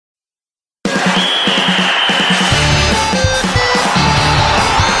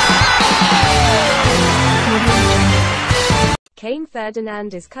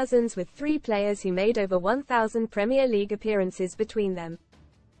Ferdinand is cousins with 3 players who made over 1,000 Premier League appearances between them.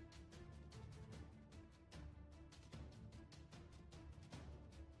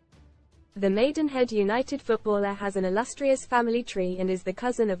 The Maidenhead United footballer has an illustrious family tree and is the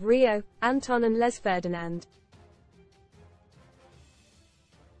cousin of Rio, Anton and Les Ferdinand.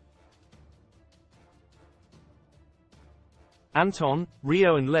 Anton,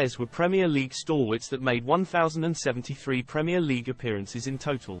 Rio and Les were Premier League stalwarts that made 1,073 Premier League appearances in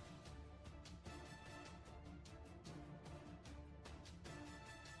total.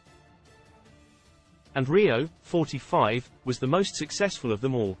 And Rio, 45, was the most successful of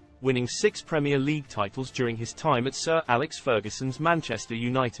them all, winning 6 Premier League titles during his time at Sir Alex Ferguson's Manchester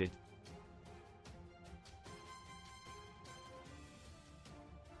United.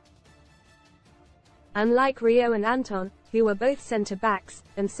 Unlike Rio and Anton, who were both centre-backs,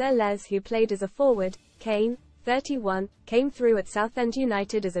 and Sir Les, who played as a forward, Kane, 31, came through at Southend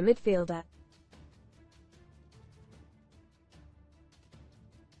United as a midfielder.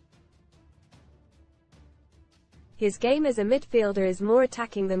 His game as a midfielder is more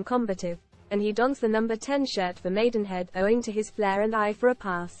attacking than combative, and he dons the number 10 shirt for Maidenhead owing to his flair and eye for a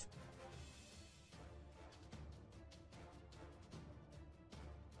pass.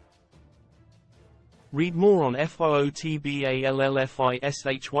 Read more on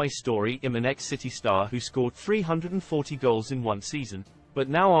FYOTBALLFISHY story. I'm an ex-City star who scored 340 goals in one season, but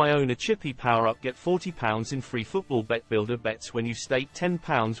now I own a chippy power-up. Get £40 in free football bet builder bets when you stake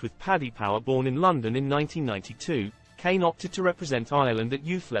 £10 with Paddy Power. Born in London in 1992, Kane opted to represent Ireland at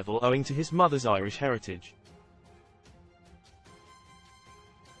youth level owing to his mother's Irish heritage.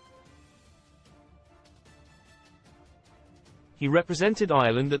 He represented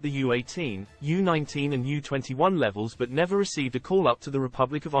Ireland at the U18, U19 and U21 levels but never received a call-up to the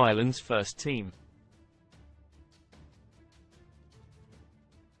Republic of Ireland's first team.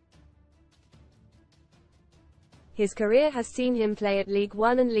 His career has seen him play at League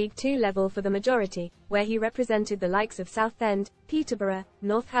One and League Two level for the majority, where he represented the likes of Southend, Peterborough,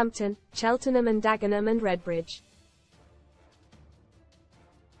 Northampton, Cheltenham and Dagenham and Redbridge.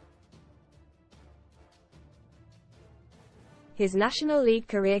 His National League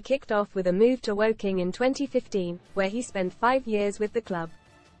career kicked off with a move to Woking in 2015, where he spent 5 years with the club.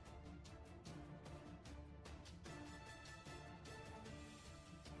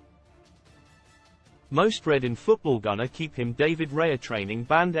 Most read in Football Gunner keep him David Raya training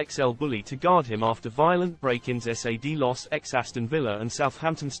banned XL Bully to guard him after violent break-ins. SAD loss. Ex-Aston Villa and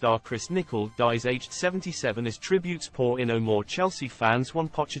Southampton star Chris Nicholl dies aged 77 as tributes pour in. No more. Chelsea fans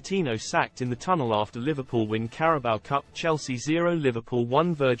want Pochettino sacked in the tunnel after Liverpool win Carabao Cup. Chelsea 0 Liverpool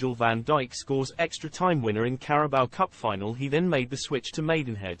 1. Virgil van Dijk scores extra time winner in Carabao Cup final. He then made the switch to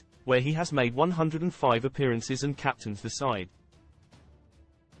Maidenhead, where he has made 105 appearances and captains the side.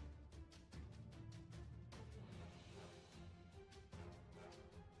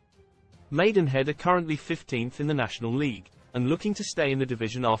 Maidenhead are currently 15th in the National League, and looking to stay in the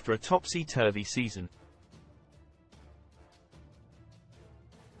division after a topsy-turvy season.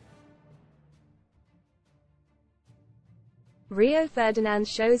 Rio Ferdinand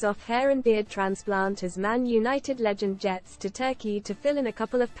shows off hair and beard transplant as Man United legend jets to Turkey to fill in a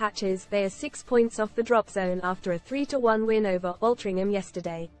couple of patches. They are 6 points off the drop zone after a 3-1 win over Altrincham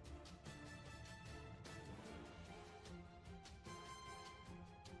yesterday.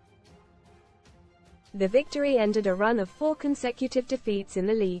 The victory ended a run of 4 consecutive defeats in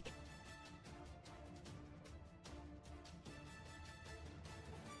the league.